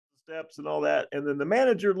steps and all that. And then the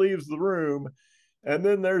manager leaves the room. And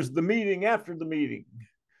then there's the meeting after the meeting.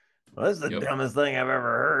 Well, this is the dumbest thing I've ever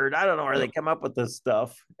heard. I don't know where they come up with this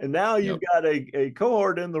stuff. And now you've got a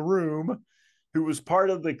cohort in the room who was part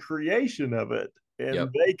of the creation of it, and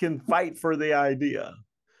they can fight for the idea.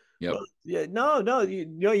 Well,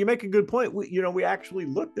 you make a good point. We actually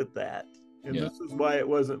looked at that, and this is why it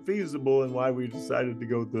wasn't feasible and why we decided to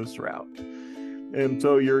go this route. And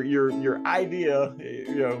so your idea,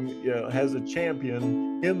 has a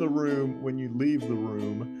champion in the room when you leave the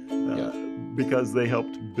room, because they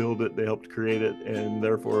helped build it, they helped create it, and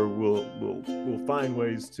therefore we'll find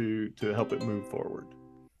ways to help it move forward.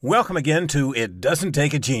 Welcome again to It Doesn't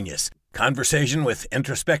Take a Genius, conversation with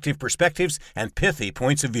introspective perspectives and pithy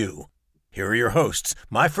points of view. Here are your hosts,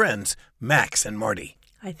 my friends, Max and Marty.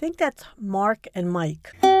 I think that's Mark and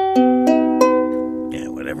Mike. Yeah,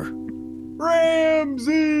 whatever.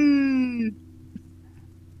 Ramsey!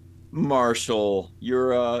 Marshall,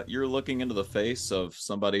 you're looking into the face of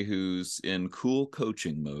somebody who's in cool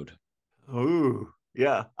coaching mode. Oh,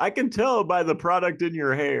 yeah. I can tell by the product in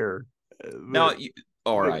your hair.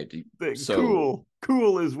 All right. So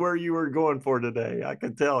cool is where you were going for today. I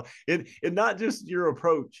can tell. And not just your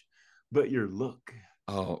approach, but your look.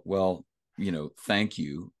 Oh, well, thank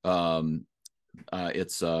you.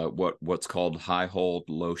 It's what's called high hold,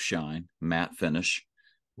 low shine, matte finish.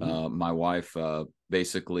 My wife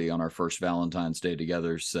basically on our first Valentine's Day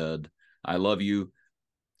together said, "I love you,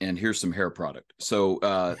 and here's some hair product." So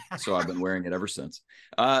I've been wearing it ever since.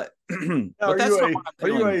 But are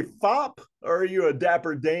you a fop or are you a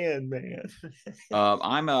Dapper Dan man?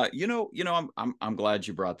 I'm glad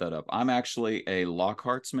you brought that up. I'm actually a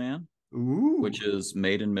Lockhart's man, which is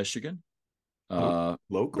made in Michigan.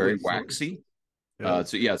 Local, very waxy.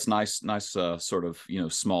 It's nice, sort of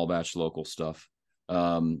small batch local stuff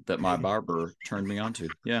that my barber turned me on to.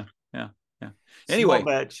 Yeah. Anyway,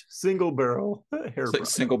 small batch, single barrel hair.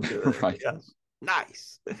 Single barrel, right? Yes.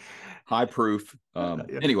 Nice, high proof.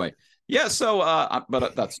 Anyway, So,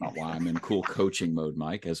 but that's not why I'm in cool coaching mode,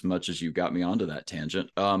 Mike. As much as you got me onto that tangent,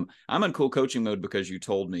 I'm in cool coaching mode because you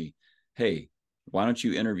told me, "Hey, why don't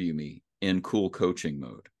you interview me in cool coaching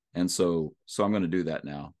mode?" And so I'm going to do that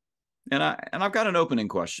now. And I've got an opening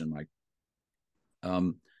question, Mike.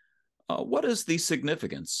 What is the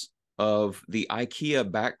significance of the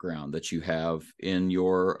IKEA background that you have in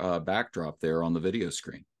your backdrop there on the video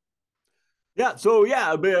screen? Yeah. So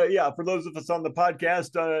for those of us on the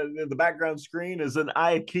podcast, the background screen is an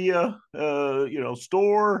IKEA,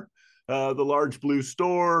 store, the large blue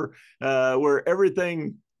store, where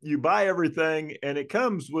you buy everything, and it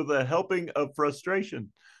comes with a helping of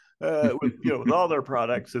frustration. With all their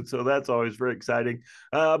products, and so that's always very exciting.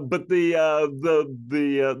 But the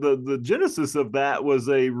genesis of that was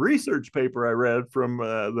a research paper I read from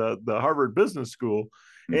the Harvard Business School,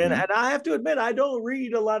 and I have to admit I don't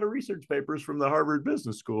read a lot of research papers from the Harvard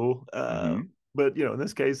Business School, but in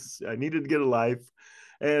this case I needed to get a life,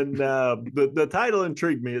 and the title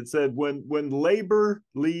intrigued me. It said when labor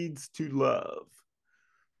leads to love.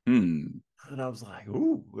 And I was like,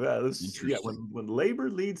 "Ooh, yeah, when labor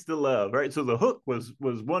leads to love, right?" So the hook was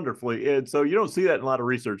wonderfully, and so you don't see that in a lot of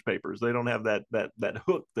research papers. They don't have that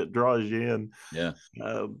hook that draws you in. Yeah.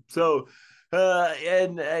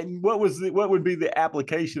 And what would be the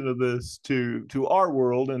application of this to our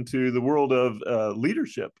world and to the world of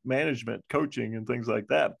leadership, management, coaching, and things like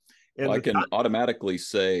that? And I can automatically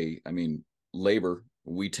say, labor.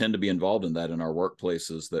 We tend to be involved in that in our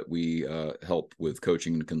workplaces that we help with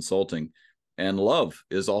coaching and consulting. And love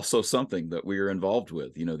is also something that we are involved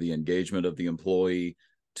with, the engagement of the employee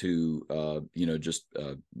to, just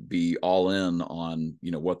be all in on,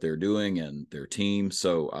 what they're doing and their team.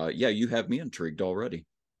 So, you have me intrigued already.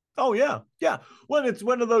 Oh, yeah. Yeah. Well, it's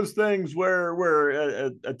one of those things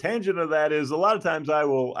where a tangent of that is a lot of times I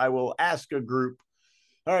will ask a group,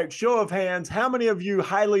 all right, show of hands, how many of you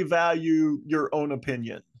highly value your own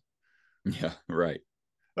opinion? Yeah, right.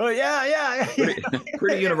 Oh, yeah.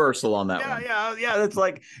 Pretty universal on that one. Yeah. It's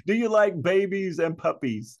like, do you like babies and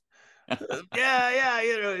puppies? Yeah.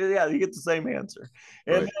 You get the same answer.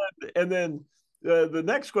 And then the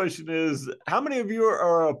next question is, how many of you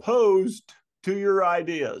are opposed to your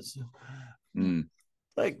ideas?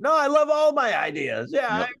 Like, no, I love all my ideas.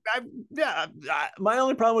 Yeah, yep. My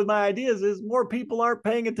only problem with my ideas is more people aren't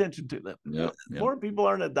paying attention to them. Yep. More people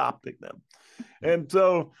aren't adopting them. And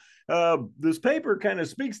so this paper kind of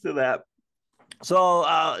speaks to that. So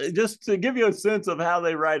just to give you a sense of how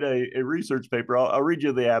they write a research paper, I'll read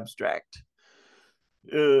you the abstract.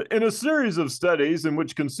 In a series of studies in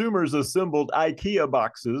which consumers assembled IKEA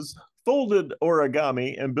boxes, folded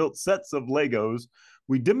origami, and built sets of Legos,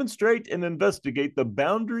 we demonstrate and investigate the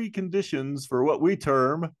boundary conditions for what we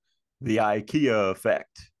term the IKEA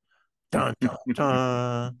effect. Dun, dun,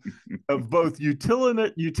 dun, of both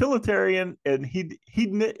utilitarian and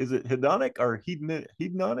hedonic or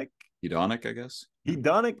hedonic? Hedonic, I guess.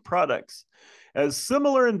 Hedonic products, as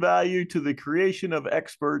similar in value to the creation of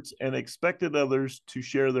experts and expected others to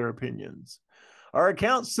share their opinions. Our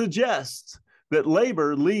account suggests that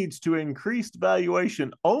labor leads to increased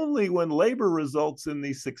valuation only when labor results in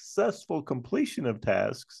the successful completion of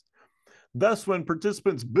tasks. Thus, when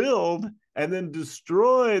participants build and then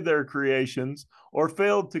destroy their creations or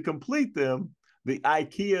failed to complete them, the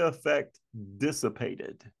IKEA effect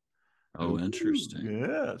dissipated. Oh, interesting.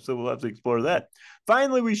 Yeah, so we'll have to explore that.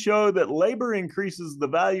 Finally, we show that labor increases the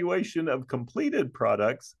valuation of completed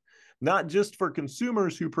products, not just for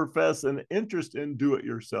consumers who profess an interest in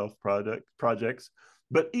do-it-yourself projects,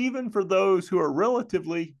 but even for those who are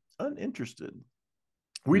relatively uninterested.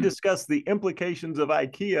 We discuss the implications of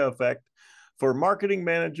IKEA effect for marketing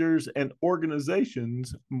managers and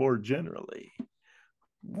organizations more generally.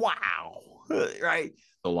 Wow, right?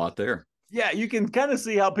 A lot there. Yeah, you can kind of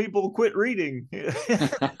see how people quit reading. Like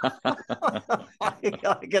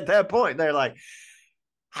at that point, they're like,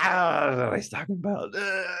 "How he's talking about?"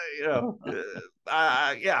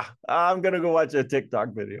 Yeah, I'm gonna go watch a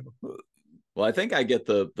TikTok video. Well, I think I get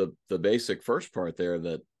the basic first part there,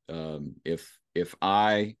 that if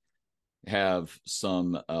I have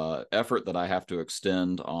some effort that I have to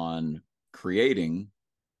extend on creating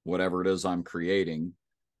whatever it is I'm creating,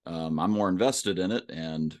 I'm more invested in it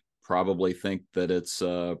and probably think that it's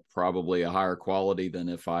probably a higher quality than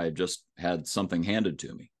if I just had something handed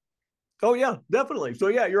to me. Oh yeah, definitely. So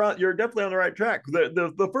yeah, you're definitely on the right track.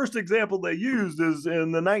 The first example they used is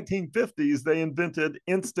in the 1950s. They invented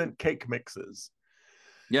instant cake mixes.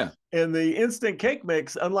 Yeah. And the instant cake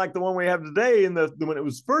mix, unlike the one we have today, when it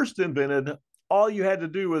was first invented, all you had to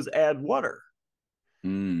do was add water.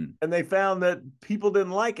 And they found that people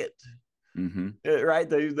didn't like it. Right?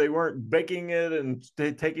 They weren't baking it and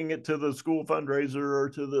taking it to the school fundraiser or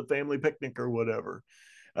to the family picnic or whatever.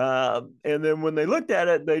 And then when they looked at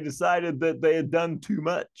it, they decided that they had done too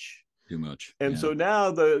much. And so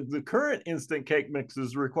now the current instant cake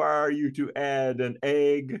mixes require you to add an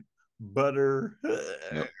egg, butter,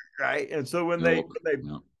 right? And so when they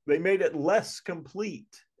made it less complete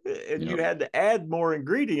and you had to add more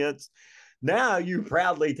ingredients, now you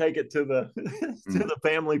proudly take it to the to the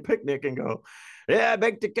family picnic and go, yeah, I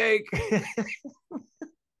baked a cake.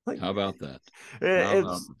 Like, how about that?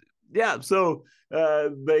 Yeah, so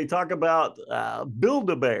they talk about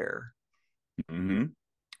Build-A-Bear,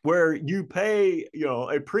 where you pay,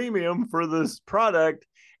 a premium for this product,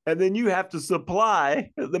 and then you have to supply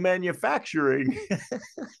the manufacturing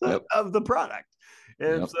of the product.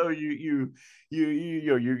 And so you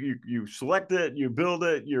select it, you build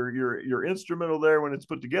it, you're instrumental there when it's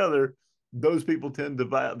put together. Those people tend to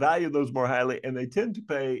value those more highly, and they tend to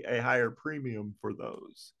pay a higher premium for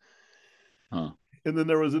those. And then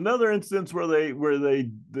there was another instance where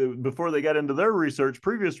before they got into their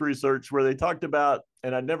previous research, where they talked about,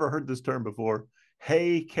 and I'd never heard this term before,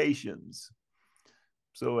 haycations.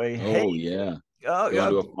 So going to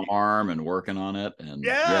a farm and working on it, and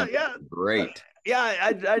great.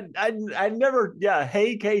 I never,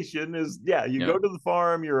 haycation is, you go to the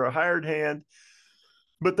farm, you're a hired hand,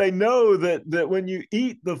 but they know that when you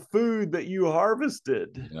eat the food that you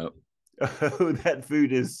harvested, that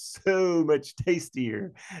food is so much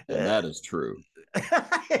tastier. And that is true.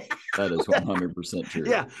 That is 100% true.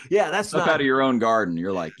 That's stuff out of your own garden.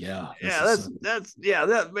 You're like, my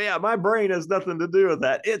brain has nothing to do with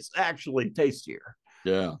that. It's actually tastier.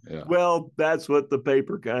 Yeah. Well, that's what the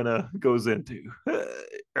paper kind of goes into,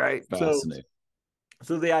 right? Fascinating.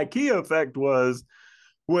 So the IKEA effect was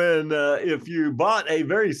when if you bought a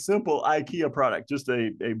very simple IKEA product, just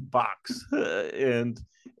a box, and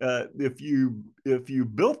if you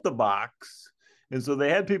built the box, and so they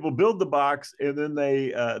had people build the box, and then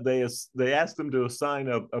they asked them to assign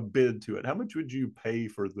a bid to it. How much would you pay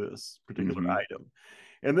for this particular item?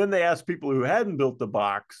 And then they asked people who hadn't built the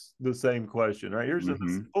box the same question, right? Here's a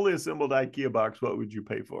fully assembled IKEA box. What would you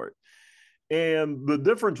pay for it? And the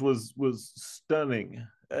difference was stunning.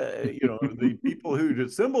 The people who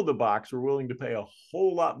assembled the box were willing to pay a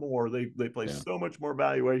whole lot more. They placed so much more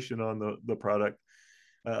valuation on the product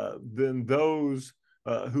than those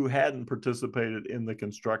who hadn't participated in the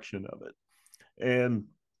construction of it. And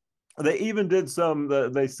they even did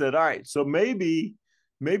they said, all right, so maybe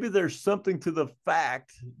there's something to the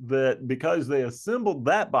fact that because they assembled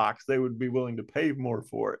that box, they would be willing to pay more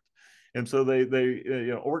for it. And so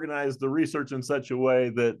they organized the research in such a way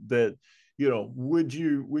that would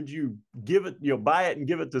you give it, buy it and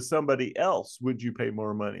give it to somebody else? Would you pay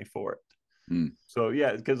more money for it? So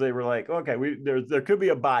yeah, because they were like, okay, there could be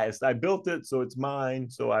a bias. I built it, so it's mine,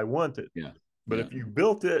 so I want it. Yeah. But if you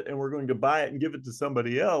built it and we're going to buy it and give it to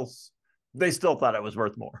somebody else, they still thought it was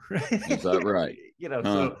worth more. Is that right?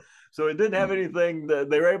 So it didn't have anything that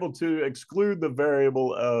they were able to exclude the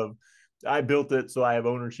variable of I built it, so I have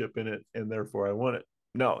ownership in it, and therefore I want it.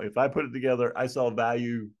 No, if I put it together, I saw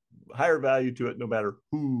higher value to it, no matter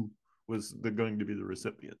who was going to be the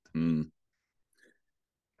recipient.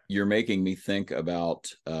 You're making me think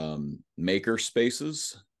about maker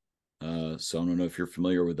spaces. So I don't know if you're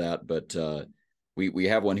familiar with that, but we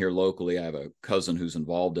have one here locally. I have a cousin who's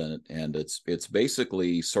involved in it, and it's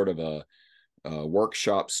basically sort of a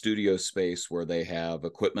workshop studio space where they have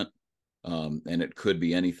equipment, and it could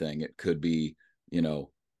be anything. It could be,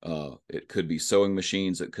 it could be sewing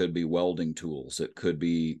machines. It could be welding tools. It could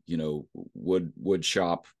be, wood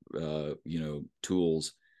shop,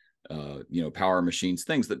 tools, power machines,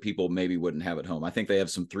 things that people maybe wouldn't have at home. I think they have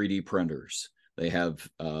some 3D printers. They have,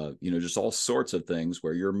 just all sorts of things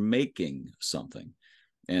where you're making something.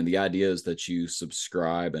 And the idea is that you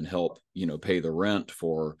subscribe and help, pay the rent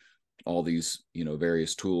for all these,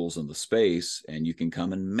 various tools in the space, and you can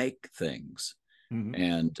come and make things.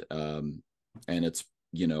 And it's,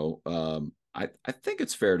 I think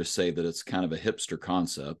it's fair to say that it's kind of a hipster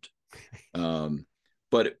concept.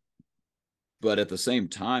 But at the same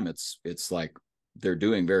time, it's like they're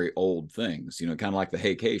doing very old things, kind of like the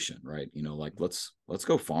Haycation, right? Like let's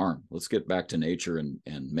go farm, let's get back to nature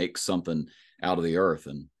and make something out of the earth.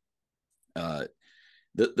 And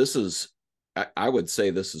this is, I would say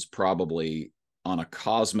this is probably on a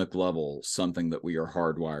cosmic level something that we are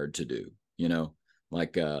hardwired to do.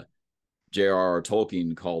 Like J.R.R.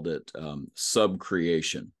 Tolkien called it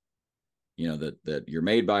sub-creation. That you're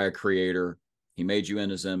made by a creator. He made you in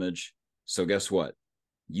his image. So guess what?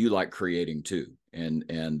 You like creating too, and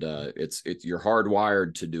it's you're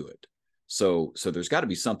hardwired to do it. So there's got to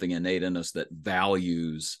be something innate in us that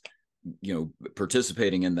values,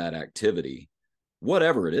 participating in that activity,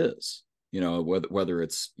 whatever it is. Whether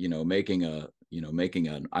it's making an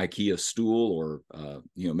IKEA stool, or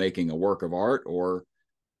making a work of art, or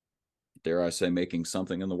dare I say making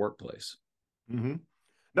something in the workplace.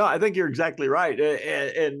 No, I think you're exactly right.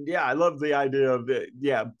 And yeah, I love the idea of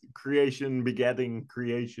creation begetting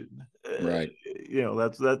creation. Right.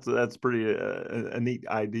 That's pretty a neat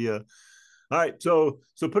idea. All right. So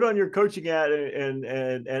put on your coaching hat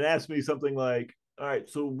and ask me something like, all right,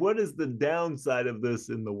 so what is the downside of this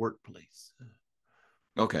in the workplace?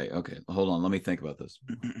 Okay. Hold on. Let me think about this.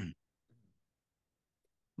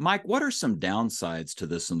 Mike, what are some downsides to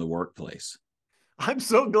this in the workplace? I'm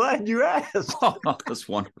so glad you asked. Oh, that's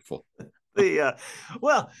wonderful. The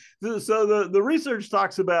research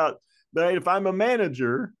talks about that if I'm a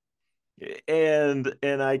manager and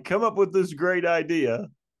I come up with this great idea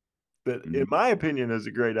that, in my opinion, is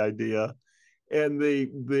a great idea, and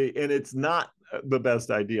it's not the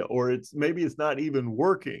best idea, or it's not even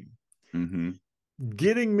working,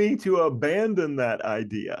 getting me to abandon that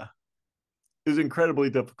idea is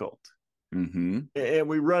incredibly difficult. And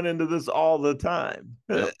we run into this all the time.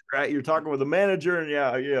 Yep. Right? You're talking with a manager, and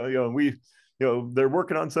they're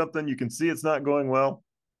working on something. You can see it's not going well,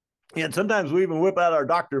 and sometimes we even whip out our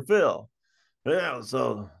Dr. Phil.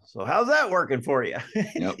 So how's that working for you?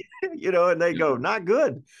 Yep. And they go, not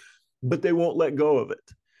good, but they won't let go of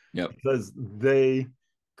it. Yep. Because they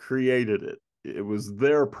created it. It was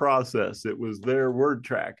their process. It was their word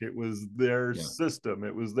track. It was their system.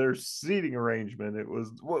 It was their seating arrangement. It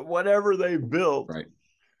was whatever they built.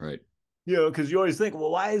 Right. Because you always think,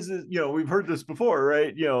 well, why is it, we've heard this before,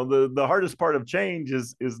 right? The hardest part of change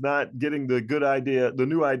is not getting the good idea, the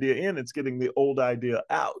new idea in, it's getting the old idea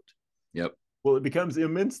out. Yep. Well, it becomes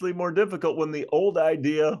immensely more difficult when the old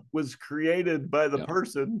idea was created by the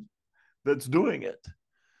person that's doing it.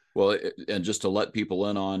 Well, and just to let people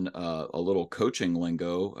in on a little coaching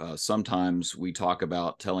lingo, sometimes we talk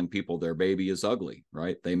about telling people their baby is ugly,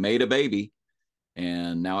 right? They made a baby,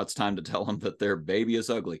 and now it's time to tell them that their baby is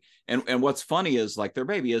ugly. And what's funny is, like, their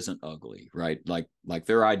baby isn't ugly, right? Like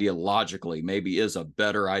their idea logically maybe is a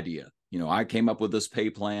better idea. I came up with this pay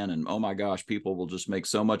plan, and oh my gosh, people will just make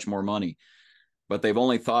so much more money. But they've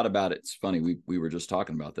only thought about it. It's funny, we were just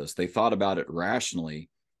talking about this. They thought about it rationally,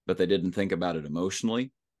 but they didn't think about it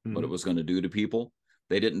emotionally. What it was going to do to people.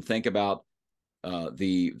 They didn't think about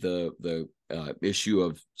the issue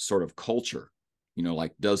of sort of culture.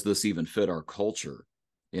 Like, does this even fit our culture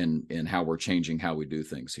in how we're changing how we do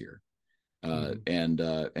things here? And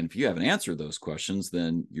if you haven't answered those questions,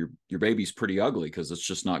 then your baby's pretty ugly, because it's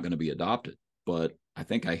just not going to be adopted. But I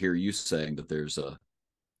think I hear you saying that there's a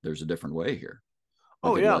different way here.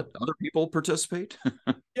 We could let other people participate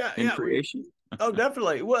in creation. Oh,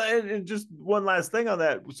 definitely. Well, and just one last thing on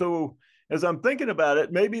that. So as I'm thinking about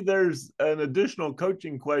it, maybe there's an additional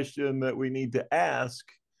coaching question that we need to ask.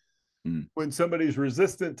 When somebody's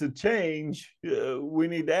resistant to change, we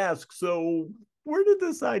need to ask, so where did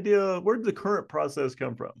the current process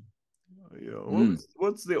come from?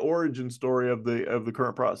 What's the origin story of the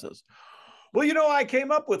current process? Well, I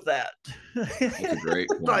came up with that. That's a great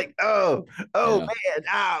point. Like, man,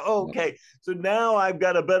 okay. So now I've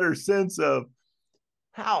got a better sense of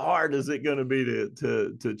how hard is it going to be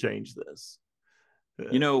to change this.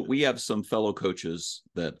 We have some fellow coaches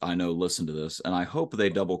that I know listen to this, and I hope they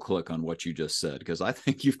double click on what you just said, because I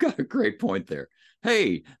think you've got a great point there.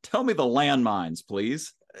 Hey, tell me the landmines,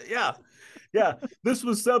 please. Yeah. This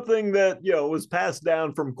was something that, was passed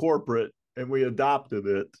down from corporate, and we adopted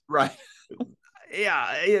it. Right. And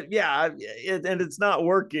it's not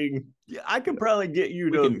working. I could probably get you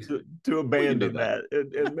to abandon that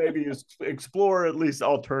and maybe explore at least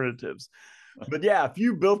alternatives. But yeah, if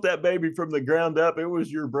you built that baby from the ground up, it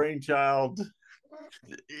was your brainchild.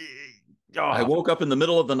 I woke up in the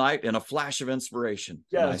middle of the night in a flash of inspiration.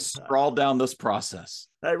 Yes. And I sprawled down this process.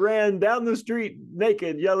 I ran down the street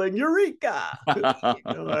naked, yelling "Eureka!"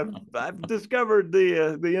 I've discovered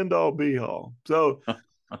the end all be all. So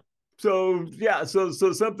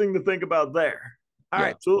something to think about there. All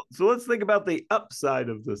right, so let's think about the upside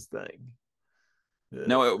of this thing.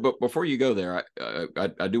 Now, but before you go there,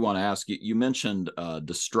 I do want to ask you. You mentioned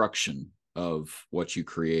destruction of what you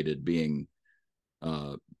created being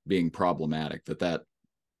problematic. That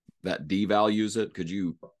devalues it. Could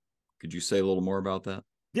you say a little more about that?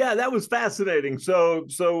 Yeah, that was fascinating. So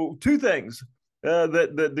two things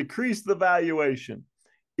that decrease the valuation.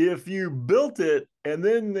 If you built it and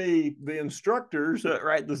then the instructors,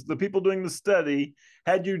 the people doing the study,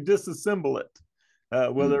 had you disassemble it.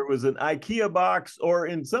 Whether it was an IKEA box, or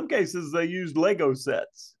in some cases they used Lego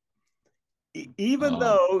sets. Even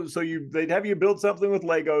though, they'd have you build something with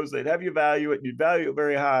Legos, they'd have you value it, you'd value it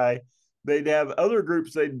very high. They'd have other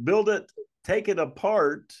groups, they'd build it, take it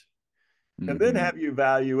apart, and then have you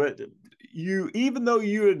value it. Even though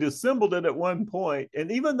you had assembled it at one point, and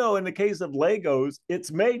even though in the case of Legos,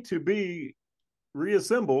 it's made to be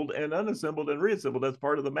reassembled and unassembled and reassembled, that's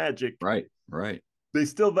part of the magic. Right. They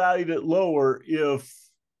still valued it lower if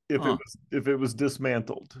it was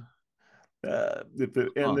dismantled. Then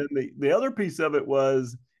the other piece of it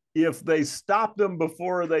was if they stopped them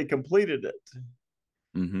before they completed it.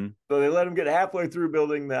 So they let them get halfway through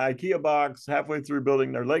building the IKEA box, halfway through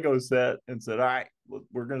building their Lego set, and said, "All right,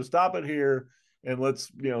 we're going to stop it here, and let's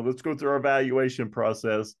go through our evaluation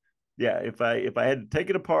process." Yeah, if I had to take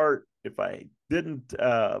it apart, if I didn't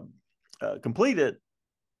complete it,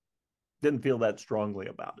 didn't feel that strongly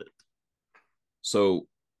about it. So,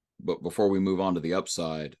 but before we move on to the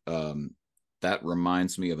upside, that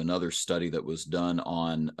reminds me of another study that was done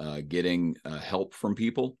on getting help from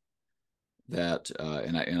people. That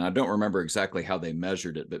and I don't remember exactly how they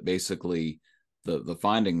measured it, but basically the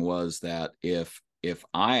finding was that if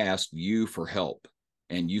I asked you for help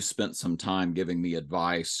and you spent some time giving me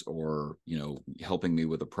advice or helping me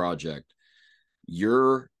with a project,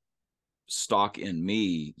 your stock in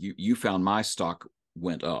me, you found my stock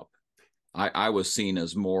went up. I was seen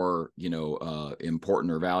as more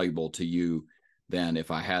important or valuable to you than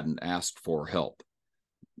if I hadn't asked for help.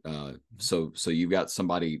 So you've got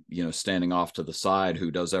somebody standing off to the side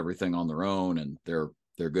who does everything on their own and they're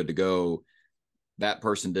good to go. That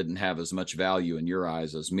person didn't have as much value in your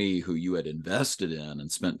eyes as me, who you had invested in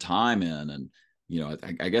and spent time in. And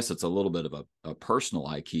I guess it's a little bit of a personal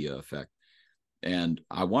IKEA effect. And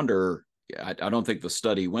I wonder, I don't think the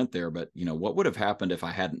study went there, but what would have happened if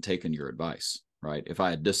I hadn't taken your advice, right? If I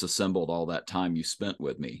had disassembled all that time you spent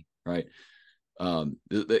with me, right?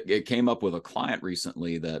 It came up with a client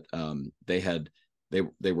recently that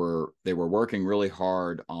they were working really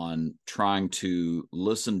hard on trying to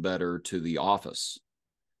listen better to the office,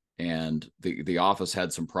 and the office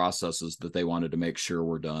had some processes that they wanted to make sure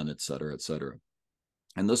were done, et cetera, et cetera.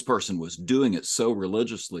 And this person was doing it so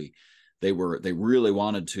religiously. They really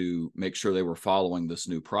wanted to make sure they were following this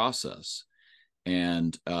new process.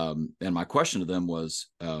 And my question to them was,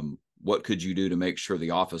 what could you do to make sure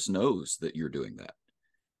the office knows that you're doing that?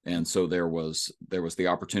 And so there was the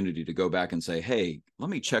opportunity to go back and say, hey,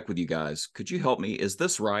 let me check with you guys. Could you help me? Is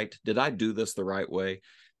this right? Did I do this the right way?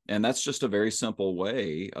 And that's just a very simple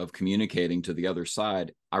way of communicating to the other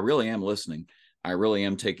side. I really am listening. I really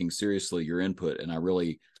am taking seriously your input, and I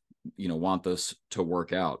really, want this to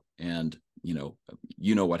work out. And,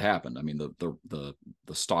 what happened. I mean, the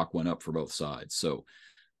stock went up for both sides. So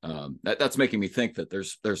that's making me think that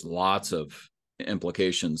there's lots of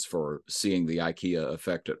implications for seeing the IKEA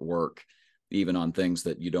effect at work, even on things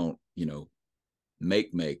that you don't,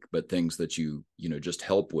 make, but things that you just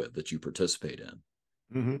help with, that you participate in.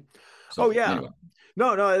 Mm-hmm. So, anyway.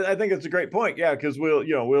 No, I think it's a great point. Yeah, because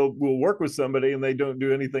we'll work with somebody and they don't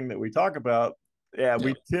do anything that we talk about. Yeah,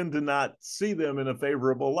 we tend to not see them in a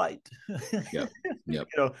favorable light. Yep.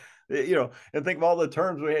 And think of all the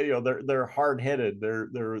terms we had. They're hard-headed, they're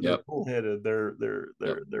bull-headed, they're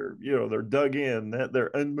dug in,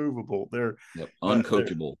 they're unmovable, they're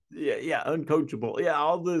uncoachable. Uncoachable. Yeah,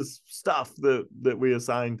 all this stuff that we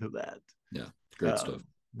assign to that. Yeah, great stuff.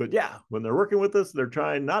 But yeah, when they're working with us, they're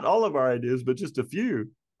trying not all of our ideas, but just a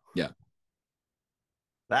few. Yeah.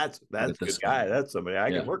 That's a good guy. That's somebody I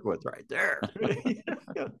can work with right there.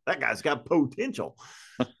 That guy's got potential.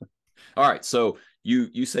 All right. So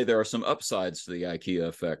you say there are some upsides to the IKEA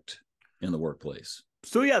effect in the workplace.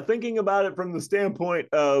 So yeah, thinking about it from the standpoint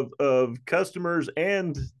of customers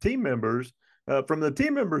and team members, from the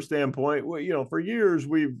team member standpoint, for years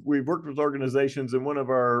we've worked with organizations, and one of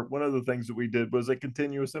the things that we did was a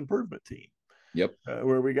continuous improvement team. Yep.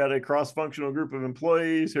 Where we got a cross-functional group of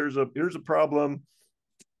employees. Here's a problem.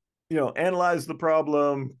 Analyze the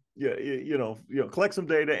problem. Collect some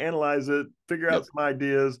data, analyze it, figure out some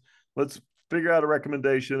ideas. Let's figure out a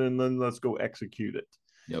recommendation, and then let's go execute it.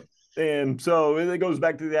 Yep. And so it goes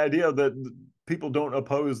back to the idea that people don't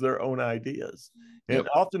oppose their own ideas. And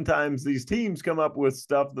oftentimes these teams come up with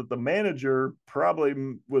stuff that the manager probably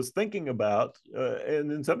was thinking about. And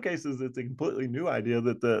in some cases, it's a completely new idea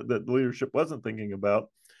that the leadership wasn't thinking about.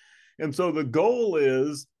 And so the goal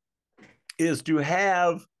is to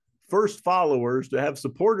have first followers, to have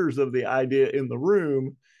supporters of the idea in the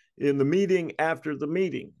room, in the meeting after the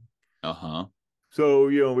meeting. Uh-huh. So,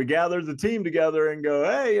 we gather the team together and go,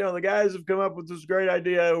 hey, the guys have come up with this great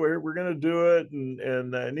idea. We're going to do it,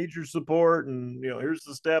 and I need your support. And, here's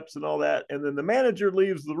the steps and all that. And then the manager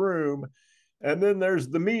leaves the room, and then there's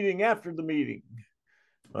the meeting after the meeting.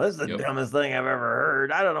 Well, this is the dumbest thing I've ever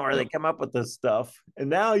heard. I don't know where they come up with this stuff. And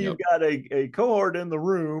now you've got a cohort in the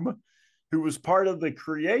room who was part of the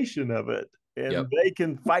creation of it, and they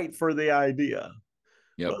can fight for the idea.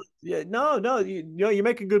 Yep. You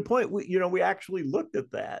make a good point. We actually looked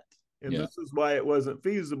at that, and this is why it wasn't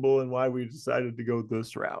feasible and why we decided to go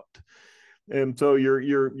this route. And so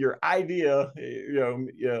your idea,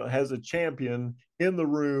 has a champion in the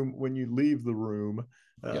room when you leave the room,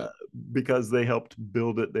 because they helped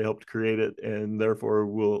build it, they helped create it, and therefore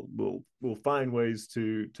we'll find ways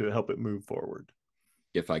to help it move forward.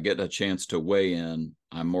 If I get a chance to weigh in,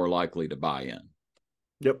 I'm more likely to buy in.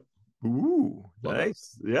 Yep. Ooh,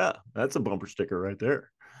 nice. Yeah, that's a bumper sticker right there.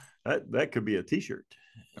 That could be a T-shirt.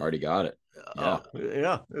 Already got it.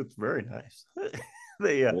 Yeah, it's very nice.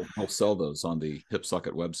 We'll sell those on the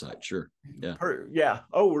HipSocket website. Sure. Yeah.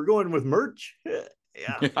 Oh, we're going with merch.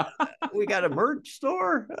 Yeah. We got a merch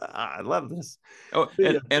store. I love this. Oh,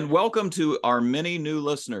 and welcome to our many new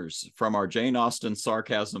listeners from our Jane Austen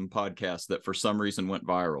sarcasm podcast that for some reason went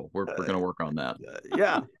viral. We're going to work on that.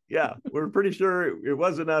 Yeah. We're pretty sure it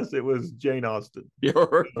wasn't us. It was Jane Austen. Yeah,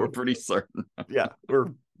 we're pretty certain.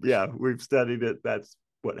 We've studied it. That's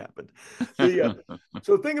what happened.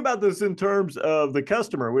 So think about this in terms of the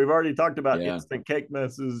customer. We've already talked about instant cake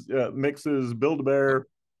mixes, Build-A-Bear,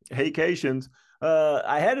 Haycations.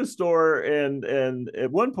 I had a store, and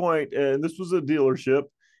at one point, and this was a dealership,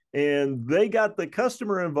 and they got the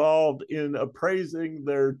customer involved in appraising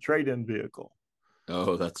their trade-in vehicle.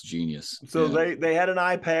 Oh, that's genius. So they had an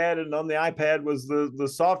iPad, and on the iPad was the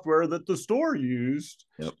software that the store used,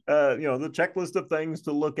 the checklist of things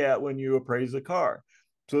to look at when you appraise a car.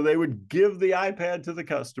 So they would give the iPad to the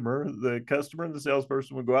customer and the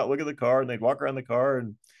salesperson would go out, look at the car, and they'd walk around the car,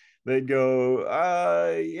 and they'd go,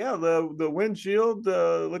 the windshield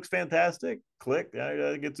looks fantastic. Click,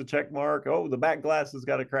 gets a check mark. Oh, the back glass has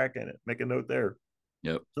got a crack in it. Make a note there.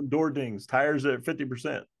 Yep. Some door dings, tires at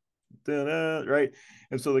 50%. Right.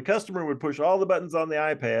 And so the customer would push all the buttons on the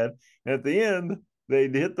iPad. And at the end,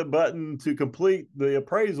 they'd hit the button to complete the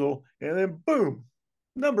appraisal. And then boom,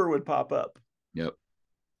 number would pop up. Yep.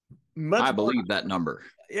 I believe that number.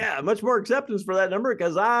 Yeah. Much more acceptance for that number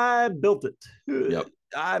because I built it. Yep.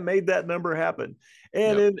 I made that number happen.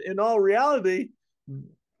 And in all reality,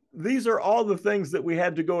 these are all the things that we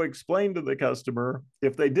had to go explain to the customer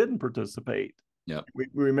if they didn't participate. Yeah,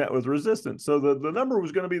 we met with resistance. So the number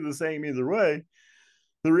was going to be the same either way.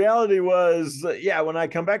 the reality was, yeah, when I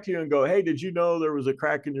come back to you and go, hey, did you know there was a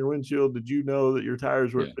crack in your windshield? Did you know that your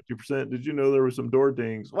tires were at 50%? Did you know there was some door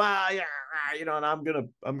dings? Well, yeah, and I'm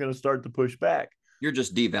gonna start to push back. You're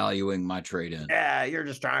just devaluing my trade-in. Yeah, you're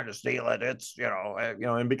just trying to steal it. It's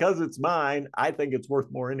and because it's mine, I think it's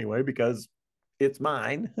worth more anyway because it's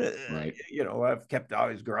mine. Right. I've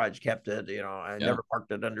always garage kept it. I never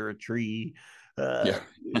parked it under a tree.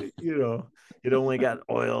 It only got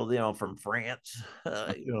oil, from France,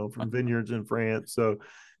 from vineyards in France. So,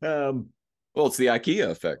 well, it's the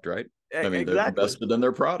IKEA effect, right? I mean, exactly. They're invested in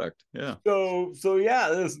their product. Yeah. So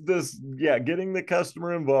yeah, getting the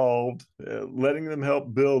customer involved, letting them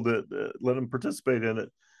help build it, let them participate in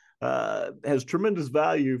it, has tremendous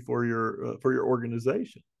value for your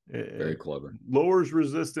organization. Very clever. Lowers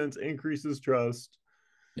resistance, increases trust.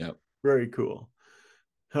 Yep. Very cool.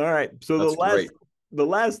 All right. So the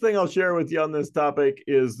last thing I'll share with you on this topic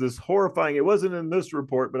is this horrifying. It wasn't in this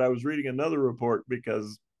report, but I was reading another report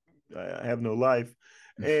because I have no life.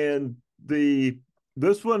 And this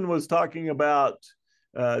one was talking about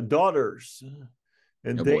daughters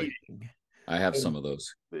and dating. I have some of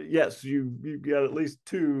those. Yes, you got at least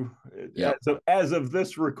two as of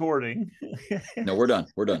this recording. No, we're done.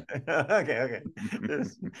 Okay.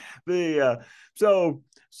 They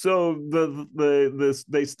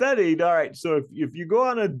studied. All right, so if you go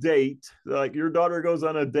on a date, like your daughter goes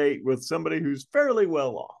on a date with somebody who's fairly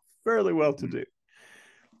well off, fairly well to do,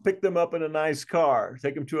 pick them up in a nice car,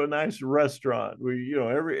 take them to a nice restaurant.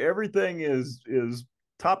 Everything is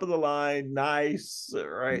top of the line, nice,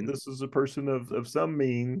 right? Mm-hmm. This is a person of some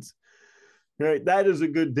means, right? That is a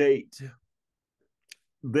good date.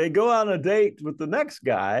 They go on a date with the next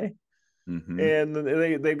guy, mm-hmm. and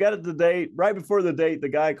they've got the date. Right before the date, the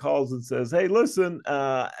guy calls and says, hey, listen,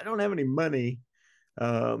 I don't have any money,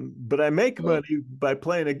 but I make money by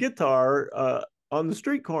playing a guitar on the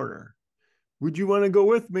street corner. Would you want to go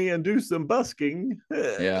with me and do some busking?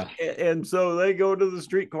 Yeah. And so they go to the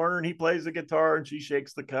street corner and he plays the guitar and she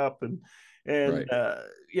shakes the cup and right.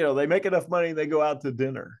 They make enough money and they go out to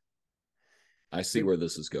dinner. I see where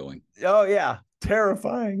this is going. Oh yeah.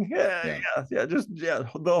 Terrifying. Yeah.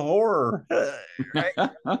 The horror. Right.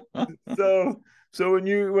 So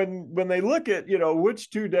when they look at,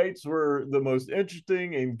 which two dates were the most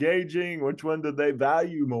interesting, engaging, which one did they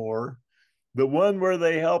value more? The one where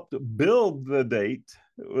they helped build the date,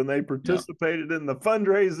 when they participated in the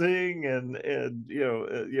fundraising and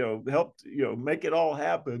helped make it all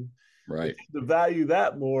happen. Right. To value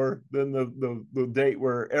that more than the date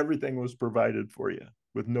where everything was provided for you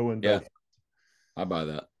with no investment. Yeah, I buy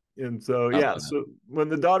that. And so so when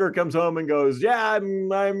the daughter comes home and goes, yeah, I'm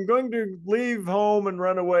going to leave home and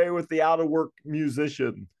run away with the out of work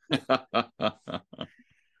musician.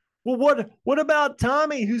 Well, what about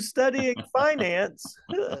Tommy, who's studying finance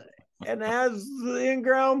and has the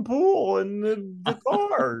in-ground pool and the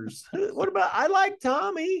cars? What about, I like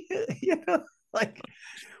Tommy,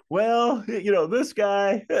 this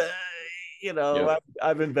guy,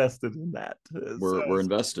 I've invested in that. We're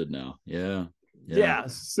invested now. Yeah. Yeah.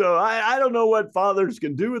 So I don't know what fathers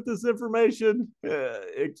can do with this information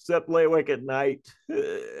except lay awake at night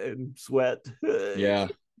and sweat. Yeah.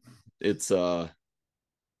 It's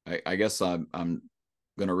I guess I'm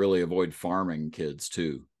going to really avoid farming kids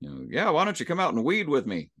too. Why don't you come out and weed with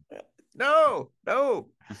me? No.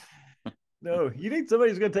 You need somebody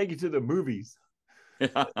who's going to take you to the movies.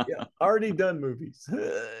 Yeah, already done movies.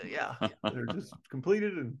 They're just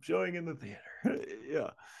completed and showing in the theater. Yeah.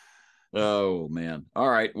 Oh man. All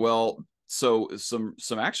right. Well, so some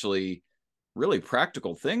actually really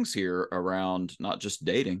practical things here around not just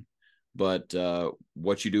dating, but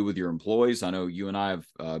what you do with your employees. I know you and I have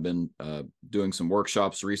been doing some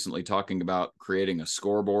workshops recently talking about creating a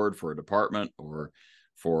scoreboard for a department or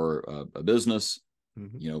for a business.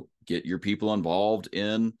 Mm-hmm. Get your people involved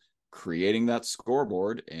in creating that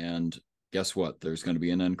scoreboard, and guess what? There's going to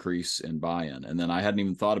be an increase in buy-in. And then I hadn't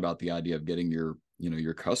even thought about the idea of getting your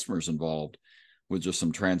customers involved with just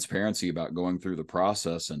some transparency about going through the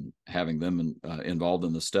process and having them involved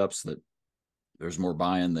in the steps, that there's more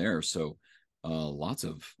buy-in there. So lots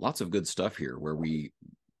of good stuff here where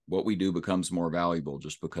what we do becomes more valuable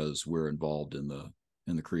just because we're involved in the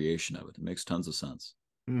creation of it. It makes tons of sense.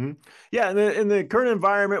 Mm-hmm. Yeah. In the current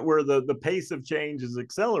environment where the pace of change is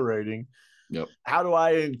accelerating, yep. How do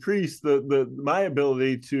I increase my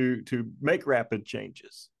ability to make rapid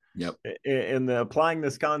changes? Yep. And applying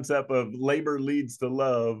this concept of labor leads to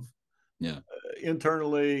love,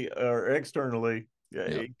 internally or externally,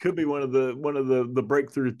 it could be one of the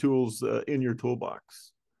breakthrough tools in your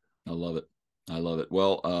toolbox. I love it.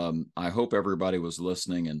 Well, I hope everybody was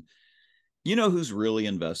listening, and You know who's really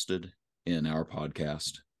invested in our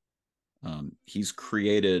podcast? He's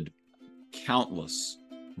created countless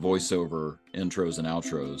voiceover intros and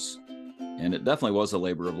outros, and it definitely was a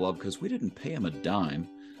labor of love because we didn't pay him a dime,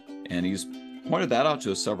 and he's pointed that out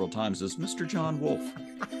to us several times, as Mr. John Wolf.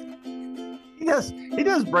 Yes, he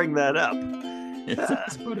does bring that up.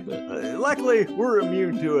 It's quite a bit. Luckily, we're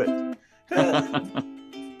immune to it.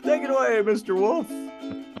 Take it away, Mr. Wolf.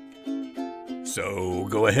 So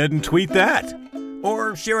go ahead and tweet that,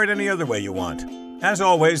 or share it any other way you want. As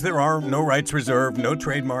always, there are no rights reserved, no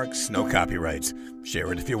trademarks, no copyrights.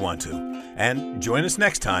 Share it if you want to. And join us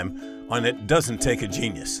next time on It Doesn't Take a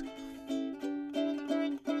Genius.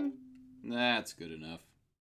 That's good enough.